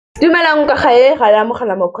Dumelang ka gae ga la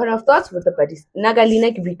mogala mo corner of thoughts with the buddies. Nna ka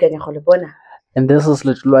leina ke boikanya go le bona. And this is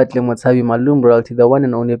literally Motsabi Malum royalty, the one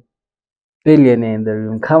and only billionaire in the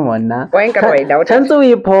room. Come on now. Chance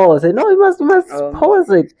we pause. No, you must pause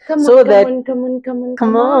it. Come so on, that come on.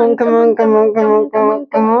 come on.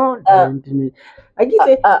 I can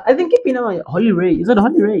say I think it's been a Holy Ray. Is it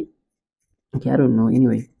Holy Ray? Okay, I don't know.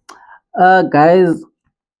 Anyway. Guys,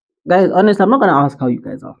 honestly, I'm not gonna ask how you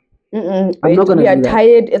guys are. I'm not gonna. We are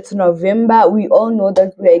tired. It's November. We all know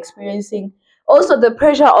that we are experiencing also the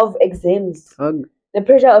pressure of exams. The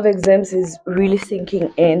pressure of exams is really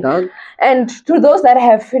sinking in. And to those that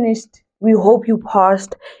have finished, we hope you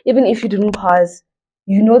passed. Even if you didn't pass,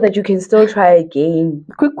 you know that you can still try again.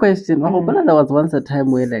 Quick question. There was once a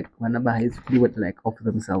time where like whenever high school would like offer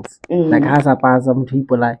themselves. Like some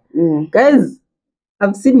people like guys,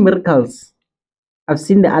 I've seen miracles. I've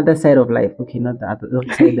seen the other side of life. Okay, not the other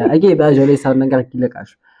side. Okay, that usually sound like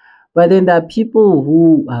cash. But then there are people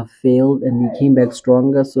who have failed and they came back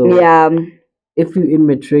stronger. So yeah, if you're in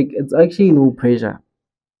matric, it's actually no pressure.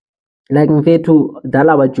 Like in fair to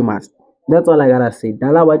dala what you must. That's all I gotta say.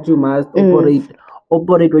 Dala what you must,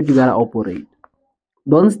 operate what you gotta operate.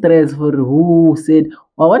 Don't stress for who said.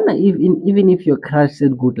 I wonder if even if your crush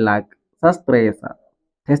said good luck, just stress.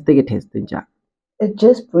 Testing.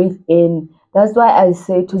 Just breathe in. That's why I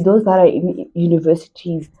say to those that are in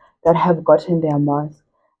universities that have gotten their marks,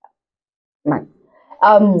 man.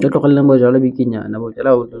 In fact,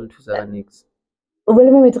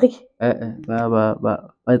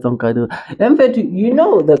 you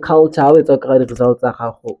know the culture how it's results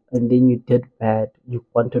and then you did bad, you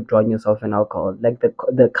want to drown yourself in alcohol. Like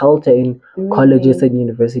the culture in colleges and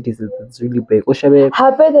universities is really big.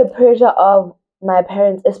 Happy the pressure of my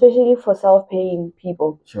parents, especially for self-paying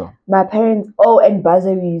people. Sure. My parents, and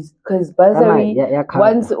bursaries, because bursary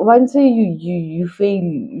once you fail,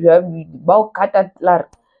 you have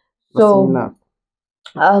so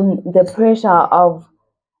the pressure of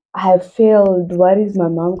I have failed. What is my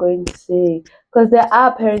mom going to say? Because there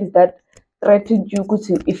are parents that threaten you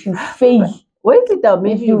if you fail. Why is it that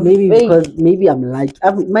maybe because maybe I'm like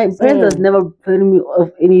my parents has never told me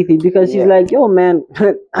of anything because she's like, yo man,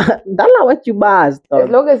 that's not what you must. As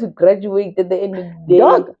long as you graduate at the end of the day.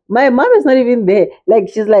 Dog, my mom is not even there. Like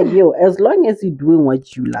she's like, yo, as long as you're doing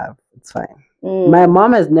what you love, it's fine. My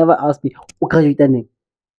mom has never asked me, graduate. And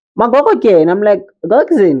I'm like,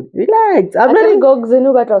 Gogzin, relax. I'm not Gogzin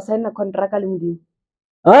who got sign a contract.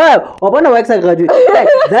 That's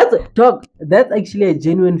actually a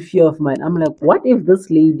genuine fear of mine. I'm like, what if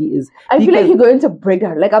this lady is? I feel like you're going to break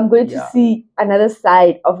down. Like I'm going to see another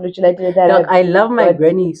side of Luchulite that. Look, I love my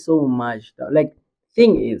granny so much. Though. Like,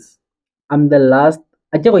 thing is, I'm the last.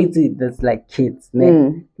 I tell you, there's like kids,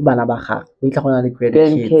 grandkids,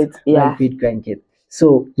 grandkids.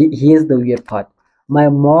 So here's the weird part. My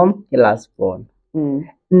mom, the last born.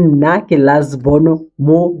 Nna ke last born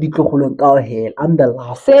mo ditlogolong ka hell. I'm the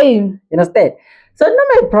last. Same. You understand? So now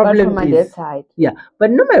my problem but from is side. Yeah,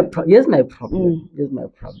 but no here's my problem. Here's my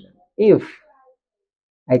problem. If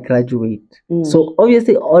I graduate, so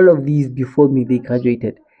obviously all of these before me they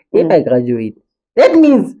graduated. If I graduate, that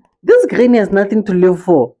means this granny has nothing to live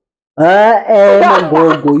for. You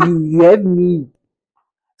have me.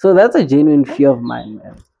 So that's a genuine fear of mine,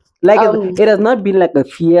 man. Like it has not been like a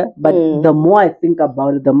fear, but the more I think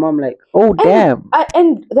about it, the more I'm like, oh damn.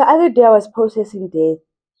 And the other day I was processing death,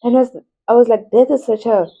 and I was like, death is such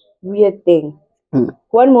a weird thing.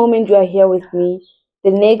 One moment you are here with me,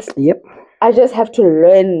 the next, I just have to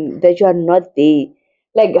learn that you are not there.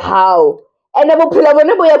 Like how? And then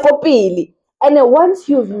once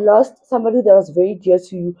you've lost somebody that was very dear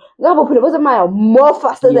to you, more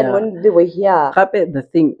faster than when they were here. The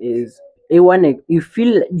thing is, you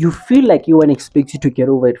feel like you want to expect you to get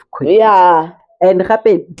over it quickly. Yeah. And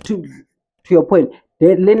to your point,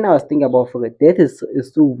 then I was thinking about for it. Death is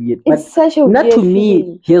so weird. But it's such a not weird to me.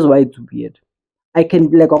 Feeling. Here's why it's weird. I can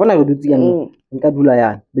like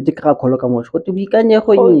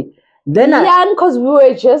then because we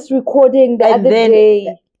were just recording the other day.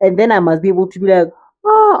 And then I must be able to be like,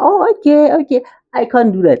 okay, I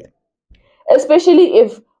can't do that. Especially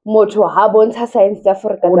if Moto Habon Science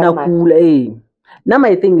Africa. Now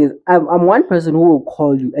my thing is, I'm one person who will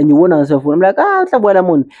call you and you won't answer your phone. I'm like,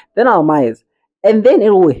 then I'll miss. And then it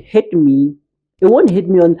will hit me. It won't hit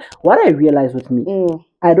me on what I realize with me.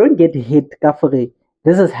 I don't get hit.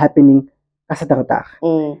 This is happening. I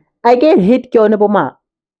get hit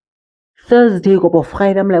Thursday or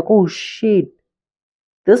Friday. I'm like, oh shit.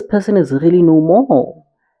 This person is really no more.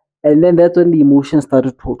 And then that's when the emotions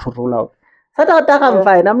started to roll out. I'm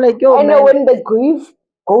fine. I'm like, yo, I know when the grief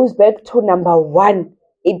goes back to number one,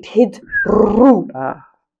 it hits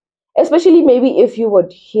especially maybe if you would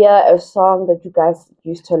hear a song that you guys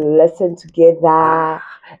used to listen together.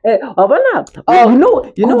 You know,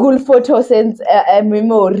 Google Photo sends a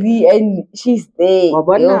memory and she's there.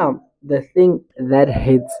 The thing that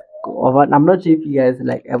hits, I'm not sure if you guys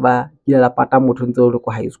like ever hear a pata motonzo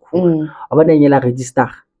local high school. Register.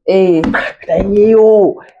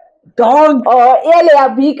 Dog.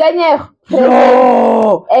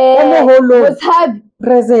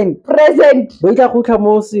 Present.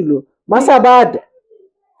 Masabad.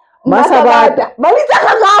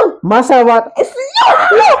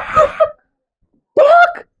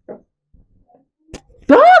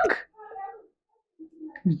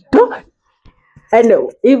 Dog. And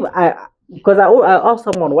if because I asked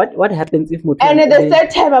someone what happens if and at the third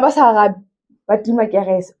time but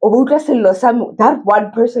that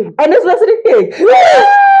one person and it's listening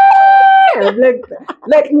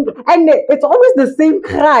like and it's always the same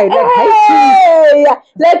cry you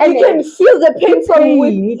can feel the pain from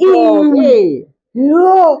within.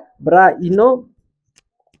 Bruh, you know,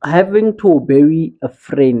 having to bury a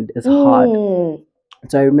friend is hard.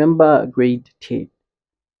 So I remember grade 10.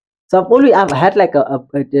 So I've had like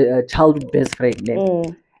a childhood best friend.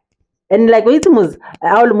 And like when it was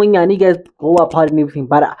you guys go apart and everything,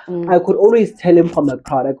 but I could always tell him from the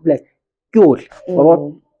crowd. I could be like, good.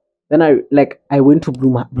 Then I went to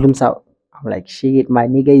Bloom's out. I'm like, shit, my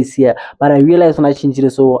nigga is here. But I realized when I changed it,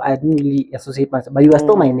 so I didn't really associate myself. But he was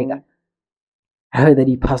still my nigga. I heard that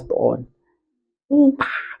he passed on.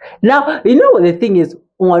 Now, you know what the thing is?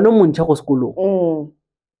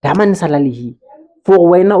 For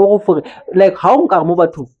when for like how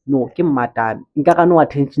move to no kim matan no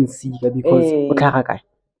attention seeker because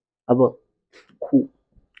cool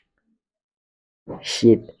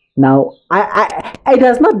shit. Now I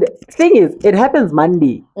does not thing is it happens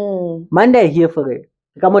Monday. Monday I hear for it.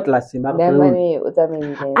 In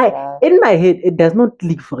my head it does not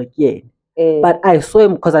click for it yet. But I saw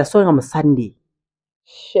him because I saw him on Sunday.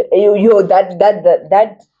 Shit,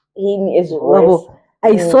 that him is worse.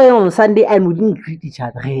 I saw him on Sunday and we didn't greet each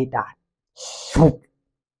other.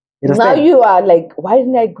 Now you are like, why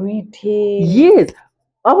didn't I greet him? Yes.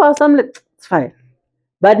 I'm like, it's fine.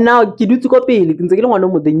 But now, I'm like,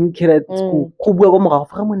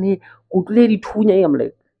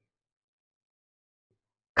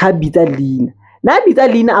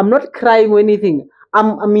 I'm not crying or anything.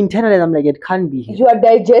 I'm internalized. I'm like, it can't be him. You are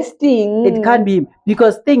digesting. It can't be him.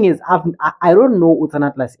 Because thing is, I don't know what's an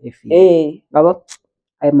atlas Effie.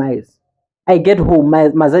 I might. I get home.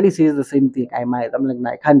 Mazali says the same thing. I might. I'm like,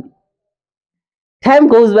 no, I can't be. Time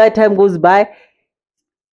goes by.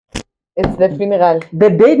 It's the funeral. The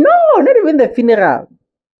day, no, not even the funeral.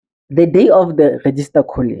 The day of the register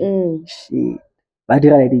calling. Shit.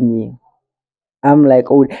 I'm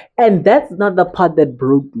like, oh, and that's not the part that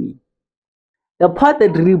broke me. The part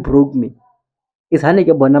that really broke me is I'm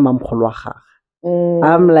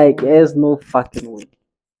like, there's no fucking way.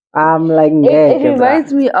 I'm like, it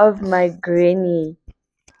reminds me of my granny.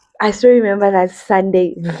 I still remember that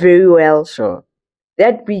Sunday very well. Sure.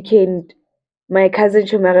 That weekend, my cousin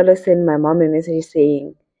Chomarelo sent my mom a message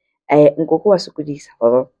saying, my mom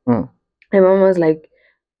was like,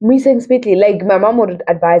 like my mom would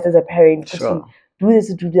advise as a parent, sure. Do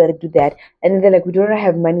this, do that. And then they're like, we don't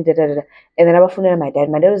have money, And then I was phoned my dad.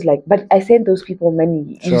 My dad was like, but I sent those people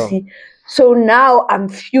money, sure. You see. So now I'm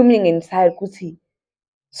fuming inside,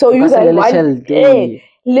 So you guys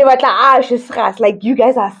like you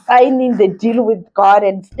guys are signing the deal with God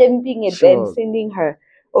and stamping it and sending her.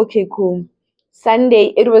 Okay, cool.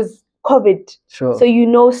 Sunday it was COVID. Sure. So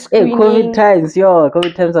screening. COVID times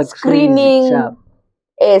are screening,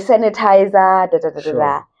 crazy, sanitizer,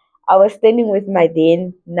 Sure. I was standing with my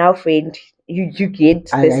then now friend. You get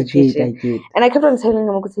the situation. I did. And I kept on telling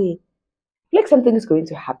him, like something is going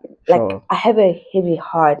to happen. Sure. Like I have a heavy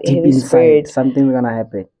heart, deep a heavy inside, spirit. Something's gonna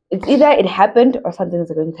happen. It's either it happened or something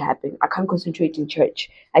is going to happen. I can't concentrate in church.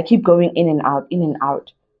 I keep going in and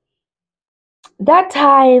out. That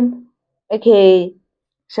time, okay,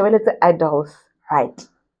 Shawelete idols, right?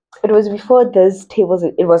 It was before those tables.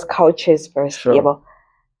 It was couches first. Sure.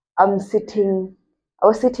 I was sitting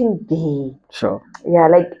there. Sure. Yeah,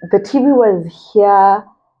 like the TV was here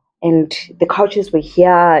and the couches were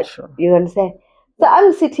here. Sure. You understand? So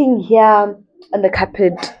I'm sitting here on the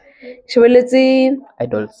carpet. Shawelete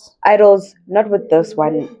idols, not with this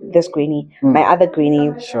granny, my other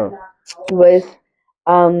granny. Sure. With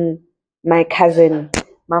my cousin.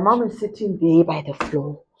 My mom is sitting there by the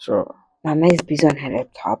floor. Sure. Mama is busy on her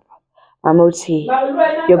laptop. Mama would say,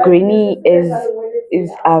 your granny is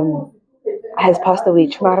has passed away.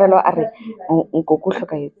 Just like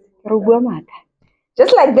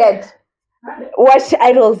that. Watch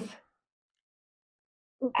idols.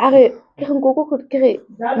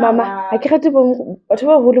 Mama, I can't because it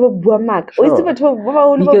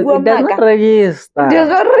does not register. It does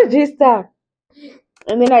not register.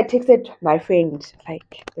 And then I texted my friend,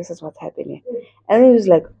 like, this is what's happening. And he was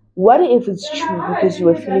like, what if it's true because you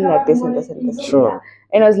were feeling like this and this and this? Sure.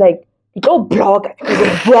 And I was like, go blog. Okay.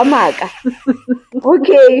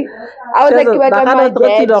 I was like, my dad. I'm like,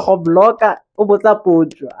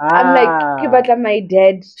 my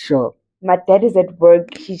dad. Sure. My dad is at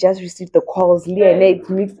work. He just received the calls. It's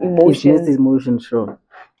mixed emotions. It's mixed emotions, sure.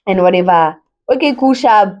 And whatever. Okay, cool,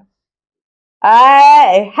 Shab.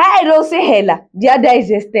 I don't say hella. Dia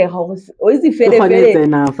digest the house.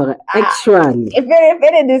 Actually, if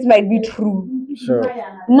this might be true. Sure.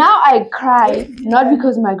 Now I cry not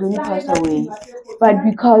because my granny passed away, but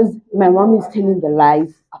because my mom is telling the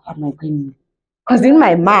lies about my granny. Because in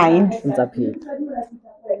my mind,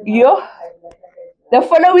 the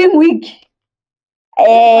following week,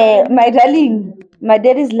 my darling, my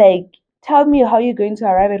dad is like, tell me how you're going to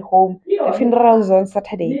arrive at home. The funeral is on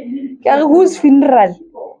Saturday. Whose funeral?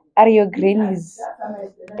 Are your grannies?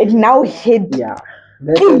 It now hit. Yeah.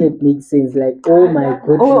 That's when it makes sense. Like, oh my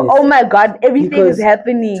goodness. Oh my God, everything because is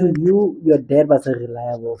happening. To you, your dad was a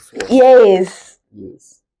reliable source. Yes.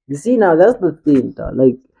 You see, now that's the thing, though.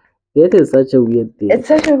 Like, death is such a weird thing. It's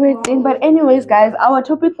such a weird thing. But anyways, guys, our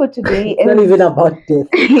topic for today is not even about death.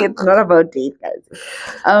 It's not about death, guys.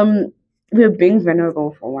 We're being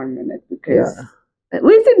vulnerable for 1 minute because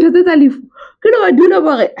we said to the leaf.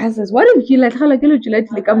 What if you like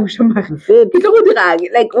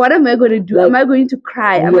what am I going to do? Am I going to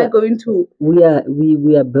cry? Am I going to? We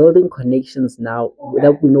are building connections now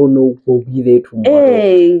that we don't know will be there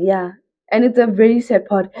tomorrow. Yeah, and it's a very sad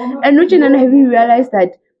part. And have you realized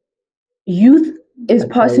that youth is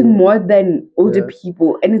passing more than older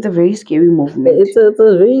people, and it's a very scary movement. It's a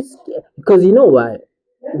very scary because you know why?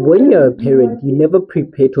 When you're a parent, you never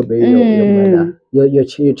prepare to bury your mother.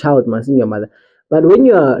 Your child must see your mother. But when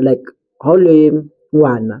you're like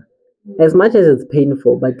one, as much as it's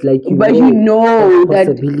painful, but you know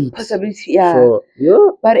that possibility, yeah. So,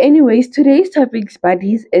 But anyways, today's topic,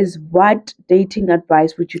 buddies, is what dating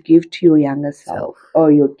advice would you give to your younger self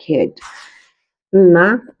or your kid?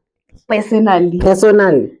 Personally,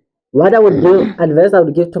 what I would do, advice I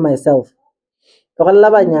would give to myself.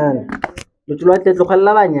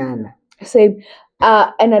 Same.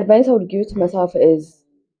 An advice I would give to myself is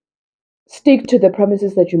stick to the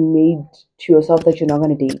promises that you made to yourself that you're not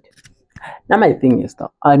going to date. Now my thing is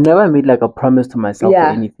though, I never made like a promise to myself or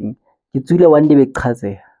anything. It's really one day and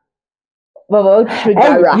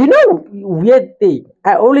you know, weird thing.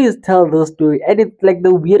 I always tell this story, and it's like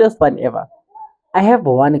the weirdest one ever. I have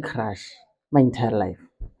one crush my entire life.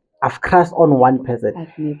 I've crushed on one person.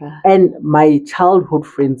 I've never. And my childhood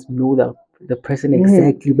friends know the person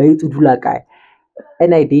exactly.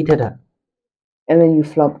 And I dated her. And then you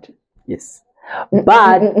flopped. Yes.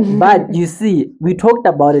 But you see, we talked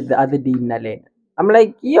about it the other day in Nalene. I'm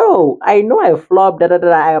like, yo, I know I flopped,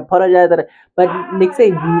 I apologize, but next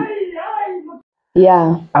day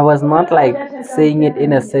I was not like saying it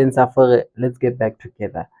in a sense of let's get back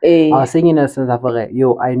together. I was saying in a sense of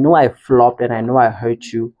yo, I know I flopped and I know I hurt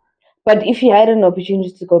you. But if you had an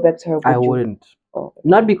opportunity to go back to her, I wouldn't. Oh, okay.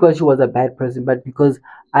 Not because she was a bad person, but because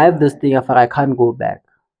I have this thing of I can't go back.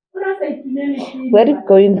 What if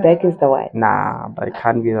going back is the one? Nah, but it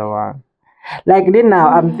can't be the one. Like then now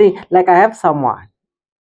I'm thinking like I have someone.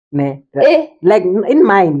 Like in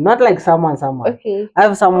mind, not like someone. Okay. I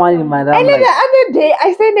have someone in mind. And then the other day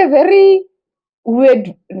I sent a very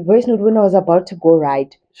weird voice note when I was about to go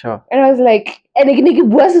ride. Sure. And I was like, and like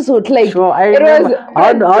sure, I remember.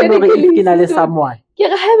 I don't know if someone.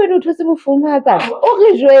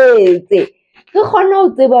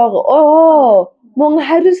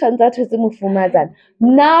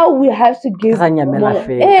 Now we have to give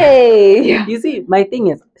You see, my thing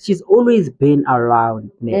is she's always been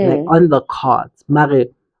around like on the cards.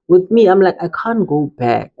 With me, I'm like I can't go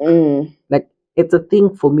back. Like it's a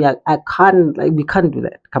thing for me. I can't we can't do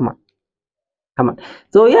that. Come on.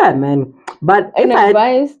 So yeah, man. But an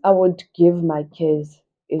advice I would give my kids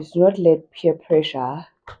is not let peer pressure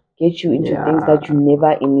get you into things that you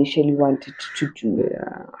never initially wanted to do.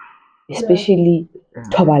 Yeah. Especially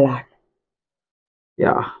Tobalan.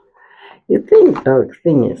 Yeah. The thing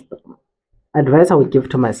is, advice I would give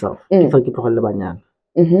to myself. I'd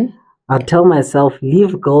tell myself,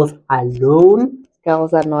 leave girls alone.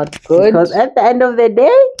 Girls are not good. Because at the end of the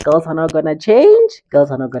day, girls are not going to change.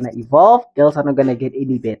 Girls are not going to evolve. Girls are not going to get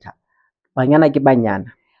any better. Banyana ke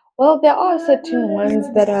banyana. Well, there are certain ones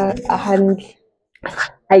that are a hand.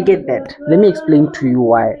 I get that. Let me explain to you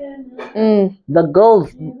why. The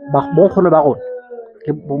girls,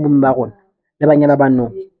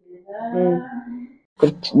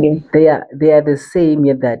 they are the same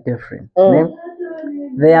yet they're different.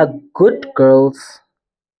 They are good girls.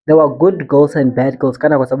 There were good girls and bad girls.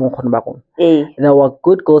 There were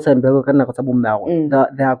good girls and bad girls.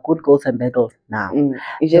 There are good girls and bad girls now.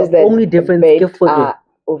 It's just the that only difference are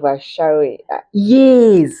overshadowing.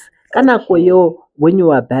 Yes. When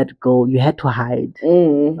you are a bad girl, you had to hide.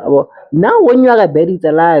 Now when you are a bad, it's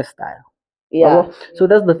a lifestyle. Yeah. So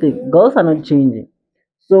that's the thing. Girls are not changing.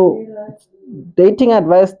 So dating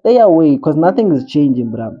advice, stay away because nothing is changing,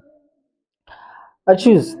 bro. I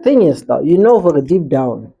choose. Thing is though, for a deep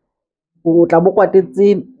down. Like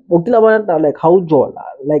how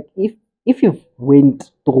like if you've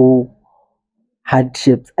went through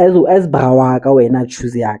hardships as brawaka wena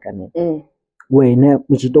choose yaka ne wena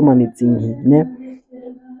mochito manetseng ne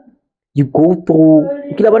you go through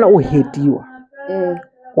kila bona o hetiwa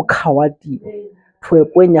o khawatiwa to a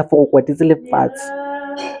point ya for kwatetse lefatshe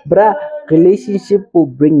bra relationship will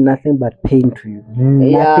bring nothing but pain to you.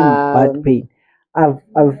 Nothing but pain. I've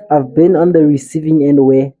been on the receiving end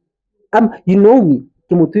where you know me.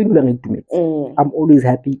 I'm always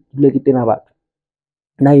happy.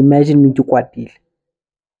 Now imagine me to kwatile.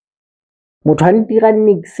 Motho a ntira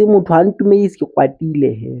nix, motho a ntumedise ke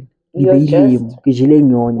kwatile he. Ke jele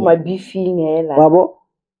nyonye.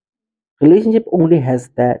 Relationship only has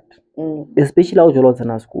that. Especially how you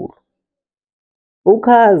in school.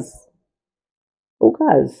 Okay.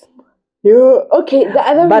 Okay, the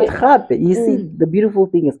other but you see, the beautiful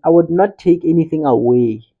thing is I would not take anything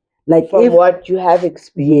away. Like from what you have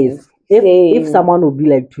experienced. Yes. If someone would be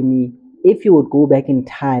like to me, if you would go back in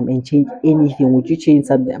time and change anything, would you change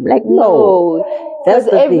something? I'm like, no. That's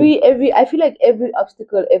every I feel like every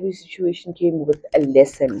obstacle, every situation came with a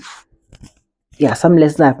lesson. Yeah, some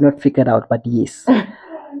lessons I've not figured out, but yes.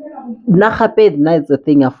 Nachaped is the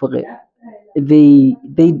thing I forget. They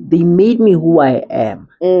made me who I am.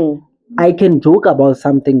 I can joke about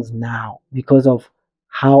some things now because of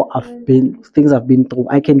how things I've been through.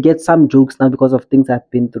 I can get some jokes now because of things I've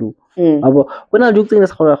been through. When I joke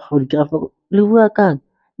things, no,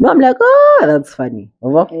 I'm like, that's funny.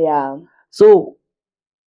 Yeah. So,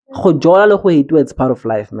 it's part of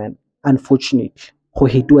life, man. Unfortunately.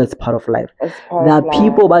 It's part of life. There are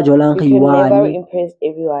people you can never impress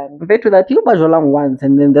everyone. Compared to that, people once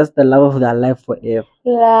and then that's the love of their life forever.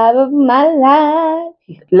 Love of my life.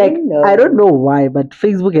 Like I don't know why, but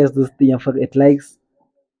Facebook has this thing for it likes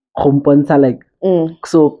like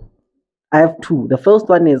so I have two. The first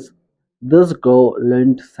one is this girl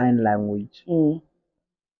learned sign language. The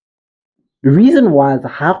reason was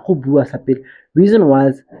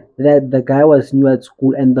that the guy was new at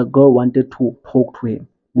school and the girl wanted to talk to him.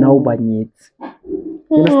 Nobody needs. You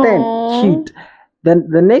understand? Cute. Then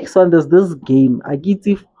the next one, there's this game. I'm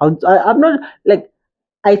not like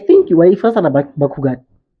I think you were first on a Bakugan.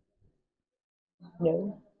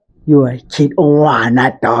 No. You are a kid. Oh,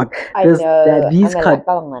 not dog. There are these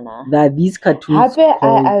cartoons.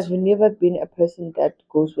 I've never been a person that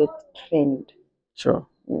goes with trend. Sure.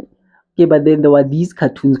 Okay, but then there were these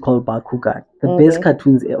cartoons called Bakugan. The best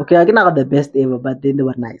cartoons. Okay, I cannot the best ever, but then they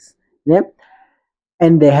were nice. Yeah.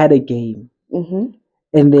 And they had a game. And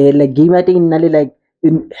they like game I think like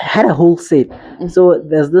had a whole set. So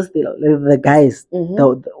there's this thing, the guys,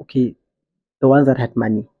 the ones that had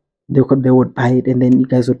money, they would buy it and then you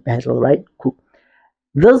guys would battle, right? Cool.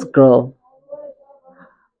 This girl,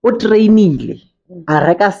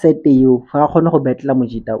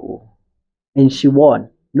 and she won.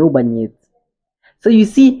 Nobody needs. So you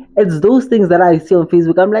see, it's those things that I see on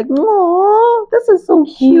Facebook. I'm like, oh, this is so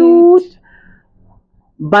cute.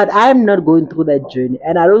 But I'm not going through that journey,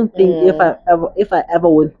 and I don't think if I ever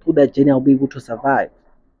went through that journey, I'll be able to survive.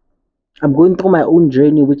 I'm going through my own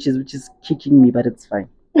journey, which is kicking me, but it's fine.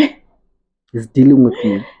 It's dealing with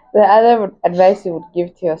me. The other advice you would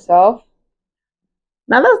give to yourself?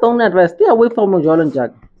 Now that's the only advice. Stay away from Mojol and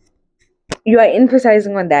Jack. You are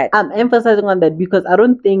emphasizing on that. I'm emphasizing on that because I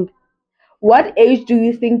don't think. What age do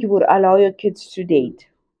you think you would allow your kids to date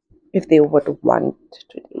if they would want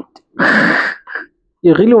to date?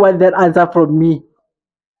 You really want that answer from me?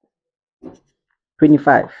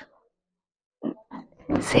 25.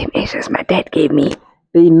 Same age as my dad gave me.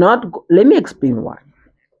 Let me explain why.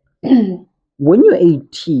 When you're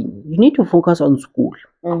 18, you need to focus on school.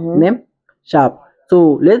 Sharp.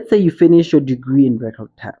 So let's say you finish your degree in record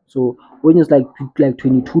time. So when it's like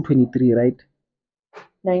 22, 23, right?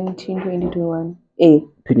 19, 20, 21.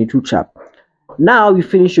 22 sharp. Now you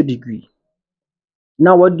finish your degree.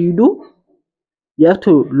 Now what do? You have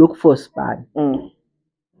to look for a span.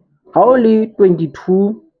 How only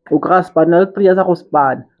 22 o span 3 years ago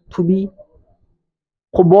span to be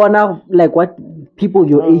like what people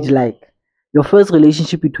your age like. Your first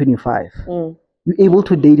relationship is 25. You're able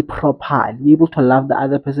to date properly. You're able to love the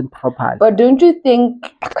other person properly. But don't you think,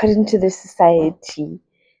 according to the society,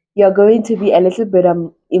 you're going to be a little bit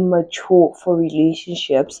immature for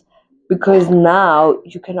relationships because now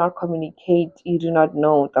you cannot communicate. You do not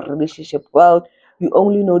know the relationship well. You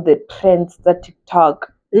only know the trends, the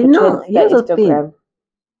TikTok, the Instagram.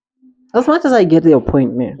 As much as I get your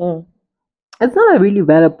point, man, it's not a really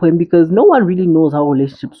valid point because no one really knows how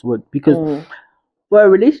relationships work. Because for a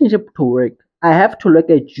relationship to work, I have to look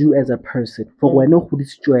at you as a person. For when who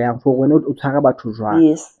this joy and for when you talk about to drive.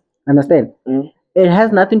 Yes. Understand? It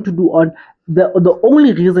has nothing to do on the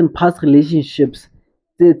only reason past relationships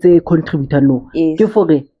they contribute no. For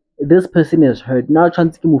this person is hurt. Now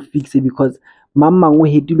chance to fix it because mama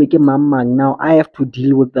now I have to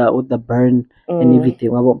deal with the burn and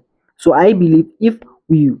everything. So I believe if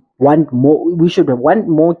we want more, we should want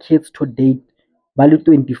more kids to date value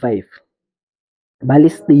 25. Value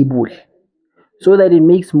stable. So that it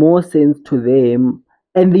makes more sense to them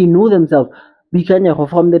and they know themselves.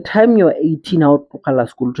 From the time you're 18 out of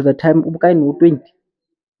school to the time 20,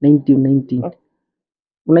 19.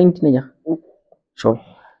 Sure.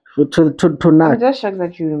 To now. I'm just shocked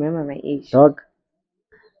that you remember my age. Dog.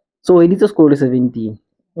 So I need to school to 17.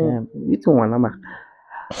 It's one.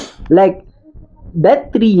 Like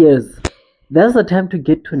that 3 years, that's the time to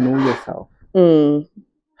get to know yourself. To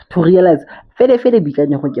realize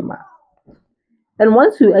and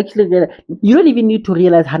once you actually realize, you don't even need to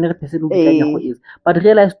realize 100% who is, but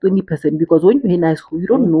realize 20% because when you're in high school, you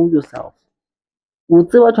don't know yourself.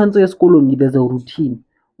 There's a routine.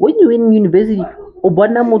 When you're in university, dream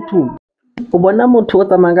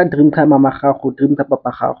car mama dream car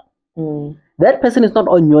papa. That person is not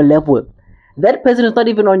on your level. That person is not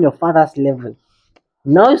even on your father's level.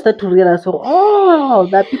 Now you start to realize,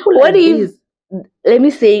 that people what like if, this. Let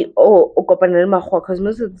me say, because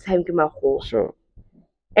most of the time, sure.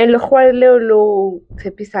 And lo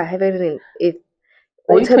tshepisa having it.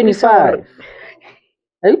 Are you 25?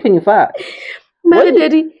 Are you 25? My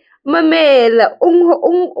daddy, mamela,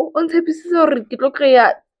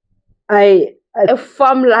 a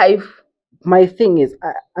farm life. My thing is,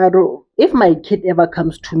 I don't. If my kid ever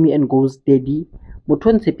comes to me and goes, "Daddy, but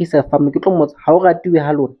how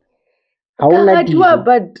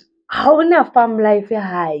but how na farm life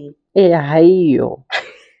high? High yo,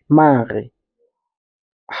 mare.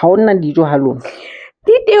 How na dijo halon?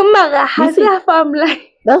 Farm life.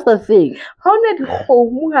 That's the thing. How na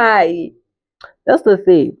home high? That's the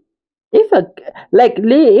thing. If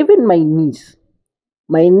even my niece,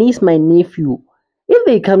 my nephew, if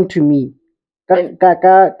they come to me, was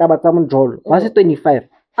it 25?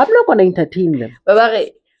 I'm not gonna entertain them.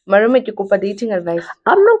 Dating advice.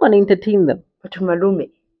 I'm not gonna entertain them. But Malume,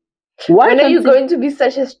 when are you going to be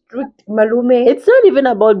such a strict Malume? It's not even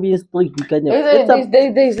about being strict.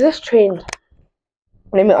 There's this trend.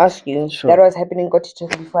 Let me ask you. Sure. That was happening. Got it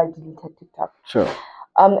just before I deleted TikTok. Sure.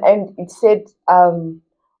 And it said,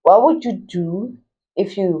 what would you do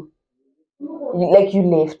if you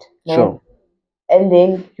left? Sure. And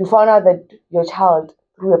then you found out that your child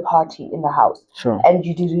threw a party in the house. Sure. And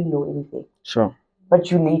you didn't know anything. Sure.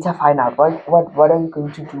 But you later find out what are you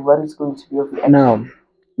going to do? What is going to be your reaction? Now,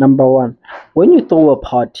 number one, when you throw a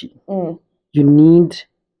party, you need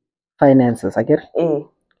finances. I get it.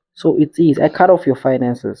 So it's easy. I cut off your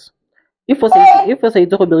finances. If you say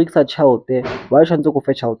to be a child there, why should you go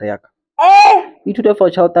for child there? You do for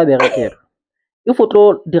child there. If you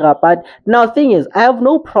throw the party, now thing is, I have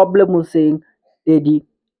no problem with saying, Daddy,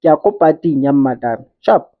 party in your madam.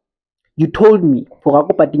 Sharp. You told me for a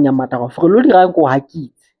party in your madam for a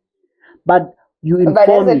but you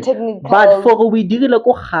informed me. But for we did like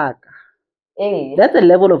that's a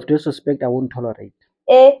level of disrespect I won't tolerate.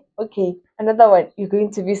 Okay. Another one. You're going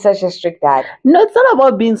to be such a strict dad. No, it's not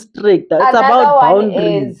about being strict. It's about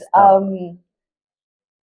boundaries.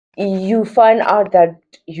 You find out that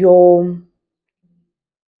your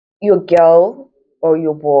girl or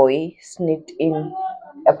your boy sneaked in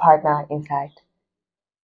a partner inside.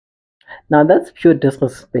 Now that's pure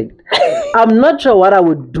disrespect. I'm not sure what I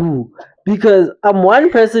would do because I'm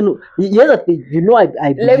one person. Here's the thing,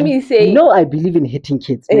 I believe, let me say, I believe in hitting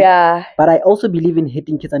kids. Right? Yeah. But I also believe in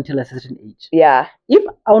hitting kids until a certain age. Yeah. If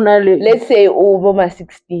let's say over my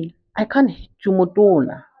 16, I can't hit you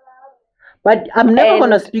motona. But I'm never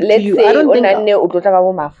gonna speak to you. I don't think. Let's say o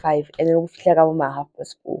 5 and then o fihla ka bo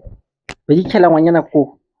 4:30.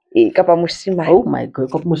 Oh my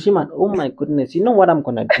god, oh my goodness. You know what I'm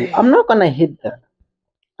gonna do? I'm not gonna hit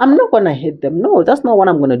them. No, that's not what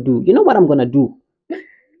I'm gonna do. You know what I'm gonna do?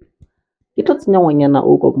 Ke tlo tsenya ngwanyana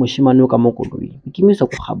o ko moshimane o ka mo koloi. Ke mo isa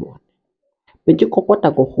go ga bone. Be ke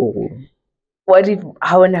kokota go gorong. What if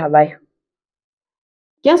how and have I?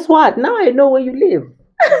 Guess what? Now I know where you live.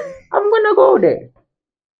 I'm gonna go there.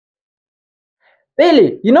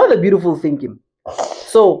 Really, you know the beautiful thinking.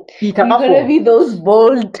 So you're gonna be those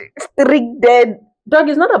bold, strict dead. Dog,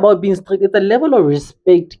 it's not about being strict, it's a level of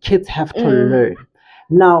respect kids have to learn.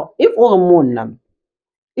 Now, if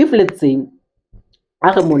let's say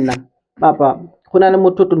Papa, khona le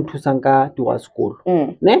motho to nthusang ka tiro school.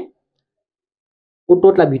 Ne? O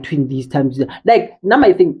totla between these times. Like, now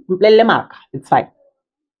my thing, it's fine.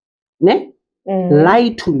 Ne? Lie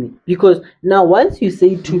to me. Because now once you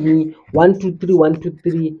say to me 1, 2, 3, 1, 2,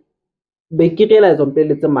 3, be ke realize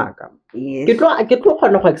umpeletse maka. Yes. Ke tlo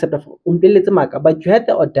khona go accept umpeletse maka, but you had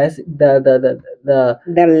the audacity, the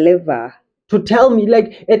liver to tell me,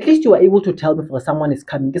 like, at least you were able to tell me before someone is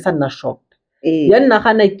coming. Ke sa nna shocked. Ya nna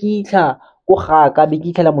gana kitla go gaka be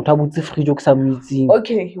ke itlela motho a botse fridge o ke sa moitsing.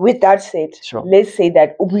 Okay, with that said, sure. Let's say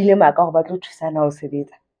that o buile maka go batla thusana o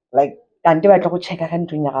sebetsa. Like kante batla go checka ka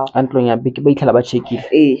ntlong ya gago. Ntlong ya be itlela ba checkile.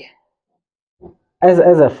 As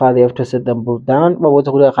a father, you have to sit them both down, ba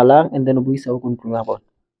botsa go dira galang, and then o buisa go ntlong ya bona.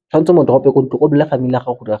 Tshwantse mo drope go ntlo go dula family ya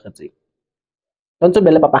gago go diragetseng. Tshwantse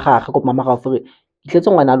be le papa gagwe go mama gago fore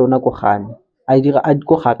itletse ngwana lona go gane. A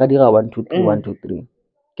go ga ka dira 1 2 3 1 2 3.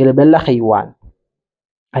 Ke lebella ga i1.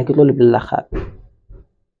 I ke tlo lebella gape.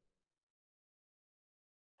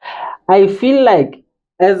 I feel like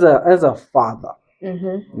as a father,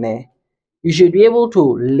 you should be able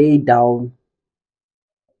to lay down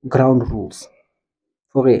ground rules.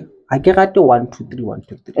 For real. I get at 1 2 3 1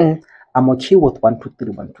 2 3. I'm okay with 1 2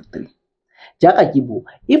 3 1 2 3. Jaka kibo,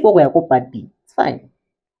 if o go party, it's fine.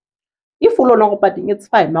 If o lona go party, it's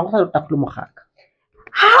fine.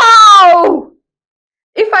 How?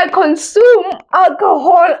 If I consume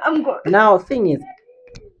alcohol, I'm going. Now, thing is,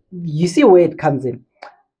 you see where it comes in.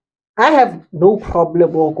 I have no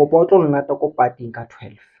problem with go bottle na to go partying at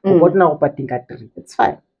 12. Go bottle na go partying at 3. It's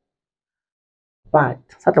fine. But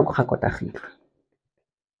sa tlo go gakota.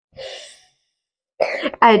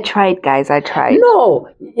 I tried, guys. I tried. No,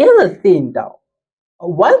 here's the thing, though.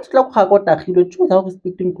 Once you go gakota, choose how to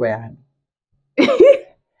speak to you.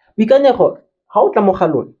 Because how tla mo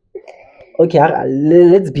galone. Okay,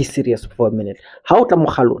 let's be serious for a minute. How tla mo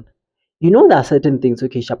galone? You know there are certain things.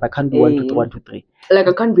 Okay, Shap, I can't do 1 2 3 1 2 3. Like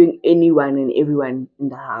I can't bring anyone and everyone in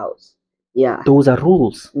the house. Yeah, those are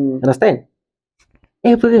rules. Understand?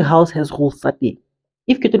 Every house has rules. Sati.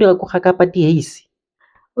 If you do a party haze.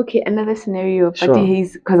 Okay, another scenario. Party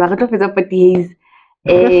haze, because I got off with a party haze.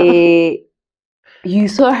 You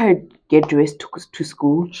saw her get dressed to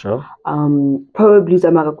school. Sure. Probably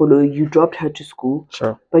you dropped her to school.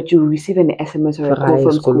 Sure. But you receive an SMS or a call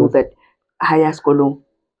from school that higher school.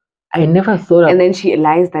 I never thought. And then she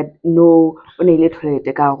realized that no, when I literally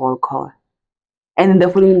take a roll call, and then the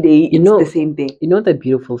following day it's the same thing. You know the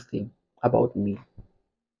beautiful thing about me.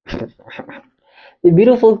 The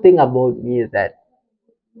beautiful thing about me is that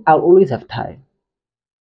I'll always have time.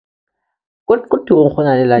 If you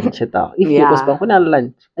go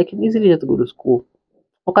lunch, I can easily just go to school.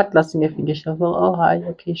 Oh hi,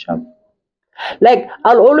 okay, sharp. Like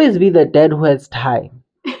I'll always be the dad who has time.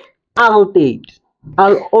 I'll date.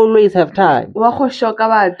 I'll always have time. And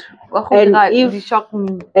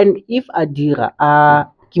if Adira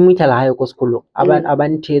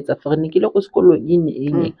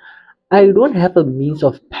I don't have a means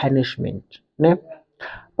of punishment. Ne?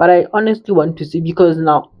 But I honestly want to see, because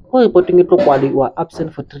now you are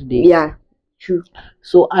absent for 3 days. Yeah, true.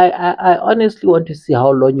 So I honestly want to see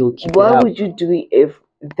how long you'll keep. What would you do if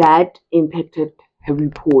that impacted her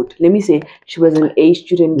report? Let me say she was an A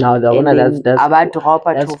student. No, that's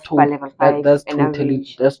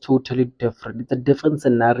totally different. It's a different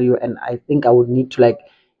scenario, and I think I would need to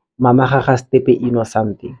Mama Haha step in or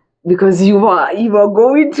something. Because you are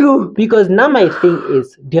going to. Because now my thing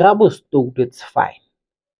is Dirabo stoked, it's fine.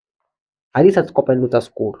 At least at Skopen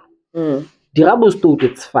school. Dirabo stoked,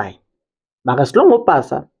 it's fine. But as long as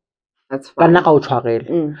passa, that's fine.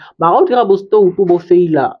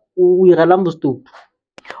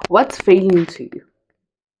 What's failing to you?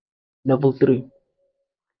 Level 3.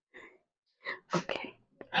 Okay.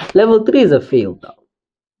 Level 3 is a fail though.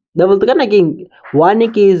 Level 3 again, 1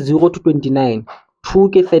 is 0 to 29,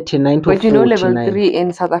 2 is 39 to 49. But you know level 3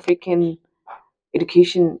 in South African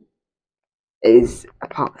education is a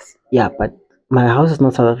pass. Yeah, but my house is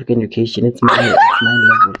not South African education. It's my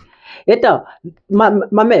level. Eta,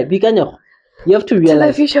 mame, you have to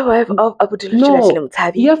realize. To the future wife of No,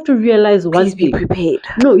 you have to realize one Please thing. be prepared.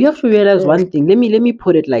 No, you have to realize one thing. Let me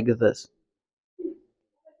put it like this.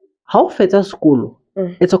 How feta school?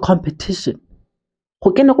 It's a competition.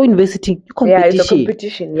 University competition. Yeah, it's a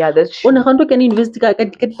competition. Yeah, that's true. Can invest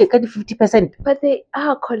 50%. But they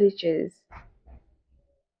are colleges.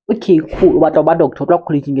 Okay, cool. What about doctor? What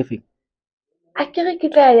college in Gefi?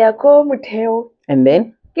 And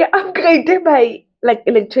then? Get upgraded by like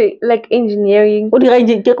engineering. Yes,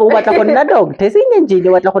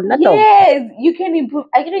 you can improve.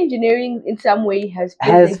 Engineering in some way has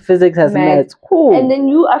physics, has maths. Cool. And then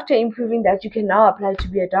you, after improving that, you can now apply to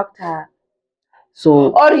be a doctor.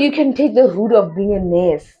 So, or you can take the route of being a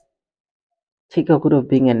nurse. Take the route of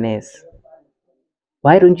being a nurse.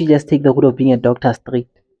 Why don't you just take the route of being a doctor straight?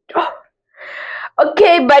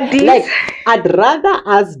 Okay, but I'd rather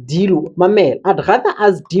us deal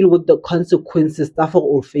with the consequences of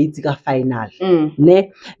a final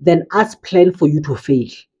than us plan for you to fail.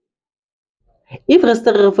 If wait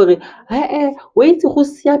the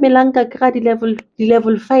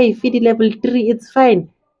level 5, the level 3, it's fine.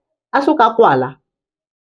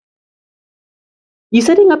 You're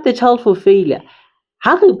setting up the child for failure.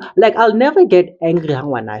 I'll never get angry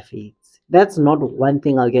when I fail. That's not one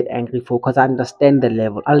thing I'll get angry for, because I understand the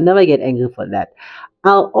level. I'll never get angry for that.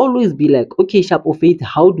 I'll always be like, okay, Sharp of Faith,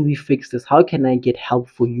 how do we fix this? How can I get help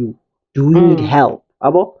for you? Do we need help?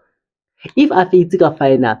 If I fail a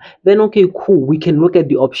final, then okay, cool. We can look at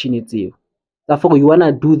the option it's you. Therefore, you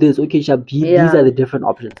wanna do this, okay, Sharp, these are the different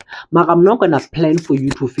options. But I'm not gonna plan for you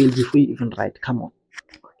to fail before you even write. Come on.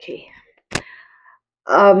 Okay.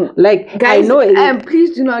 Guys, I know.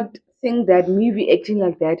 Please do not think that me reacting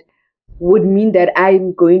like that would mean that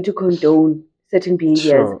I'm going to condone certain behaviors.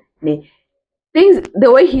 Sure. Things,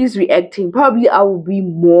 the way he's reacting, probably I will be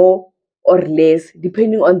more or less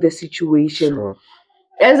depending on the situation. Sure.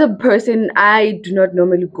 As a person, I do not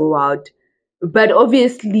normally go out, but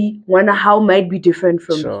obviously, how might be different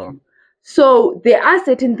from you. So there are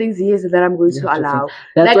certain things here that I'm going to allow.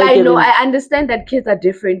 I understand that kids are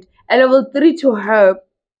different. And level 3 to her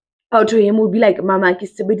or to him would be like, Mama,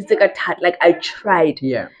 like I tried.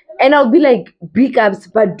 Yeah. And I'll be like, big ups,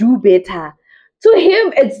 but do better. To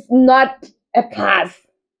him, it's not a pass.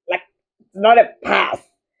 Like, it's not a pass.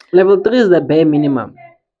 Level 3 is the bare minimum.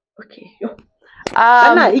 Okay. You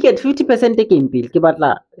get 50% taking bill.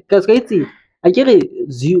 Because I get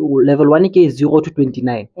level 1 is 0 to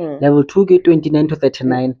 29. Level 2 get 29 to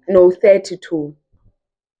 39. No, 32.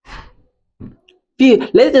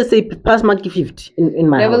 Let's just say pass mark 50 in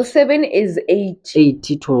my level house. 7 is 80.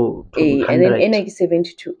 80 to 100. And then NIK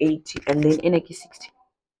 70 to 80. And then NIK 60.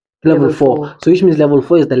 Level 4. So which means level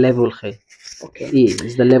 4 is the level. Okay. Yeah,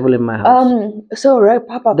 it's the level in my house. So wrap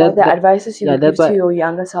up about the advices you give to your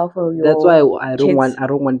younger self or your That's why I don't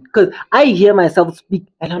want because I hear myself speak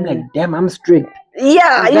and I'm like, damn, I'm strict.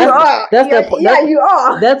 Yeah, you are. You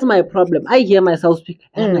are. That's my problem. I hear myself speak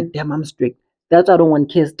and I'm like, damn, I'm strict. That's why I don't want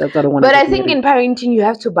kids. That's why I don't want. But I think in parenting you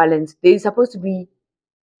have to balance. There's supposed to be,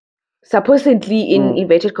 supposedly in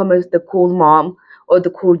inverted commas, the cool mom or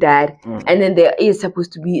the cool dad, and then there is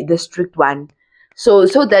supposed to be the strict one. So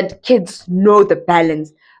that kids know the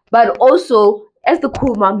balance. But also, as the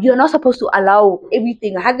cool mom, you're not supposed to allow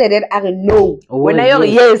everything. I don't know. When I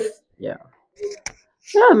yes. Yeah.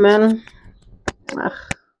 Yeah, man.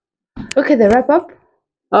 Okay, the wrap up.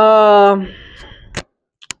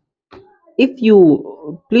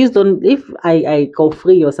 If I go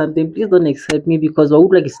free or something, please don't accept me because I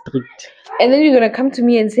would like strict. And then you're gonna come to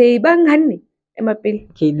me and say, "Bang, honey,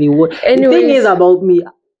 okay, the thing is about me.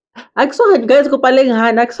 Guys go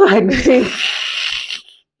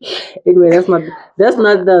Anyway, that's not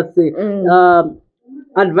the thing.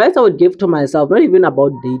 Advice I would give to myself, not even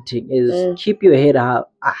about dating, is keep your head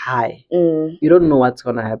high. You don't know what's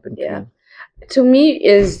gonna happen. Yeah. To me,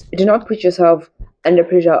 is do not put yourself under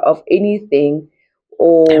pressure of anything,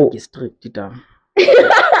 or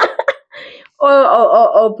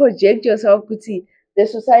or project yourself. The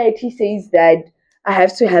society says that I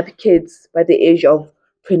have to have kids by the age of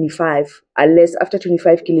 25, unless after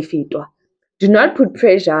 25 kilifito. Do not put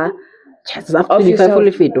pressure. Yes, after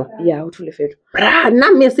 25 yeah,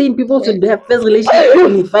 now me saying people should have first relationship at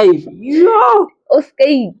 25. Yo,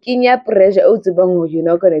 okay, pressure. You're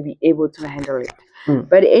not gonna be able to handle it.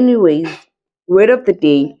 But anyways, word of the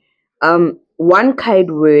day. One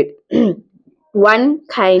kind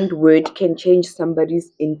word can change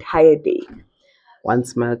somebody's entire day. One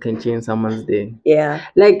smile can change someone's day. Yeah.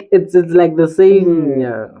 Like it's like the same.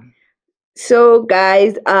 Yeah. So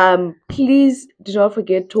guys, please do not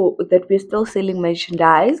forget that we're still selling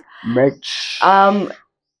merchandise.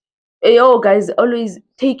 Yo guys, always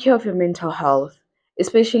take care of your mental health,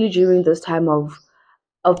 especially during this time of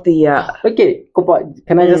the year. Okay,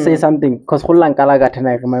 can I just say something? Because I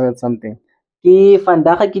remember something.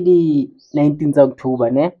 Vandaag is the 19th October,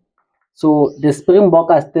 ne? So the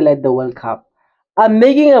Springbok are still at the World Cup. I'm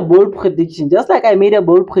making a bold prediction, just like I made a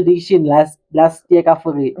bold prediction last year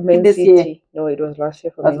for Man City. No, it was last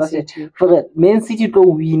year for Man City. For Man City to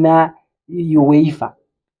win UEFA.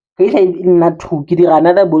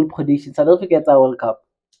 Another bold prediction. South Africa gets a World Cup.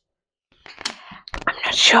 I'm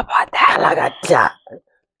not sure about that.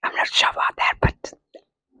 I'm not sure about that, but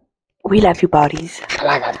we love you, buddies.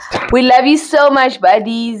 We love you so much,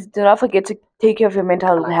 buddies. Do not forget to take care of your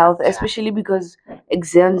mental health, especially because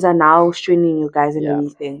exams are now straining you guys and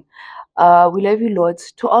everything. We love you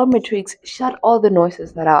lots. To all metrics, shut all the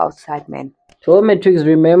noises that are outside, man. To all metrics,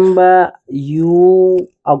 remember you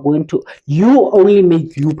only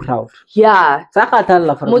make you proud. Yeah.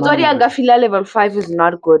 Motori agafila level 5 is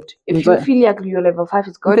not good. If you feel like your level 5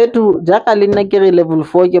 is good. Level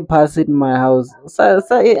 4 you pass it in my house. So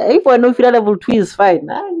if I know feel level 2 is fine,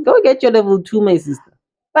 go get your level 2, my sister.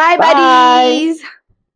 Bye, buddies.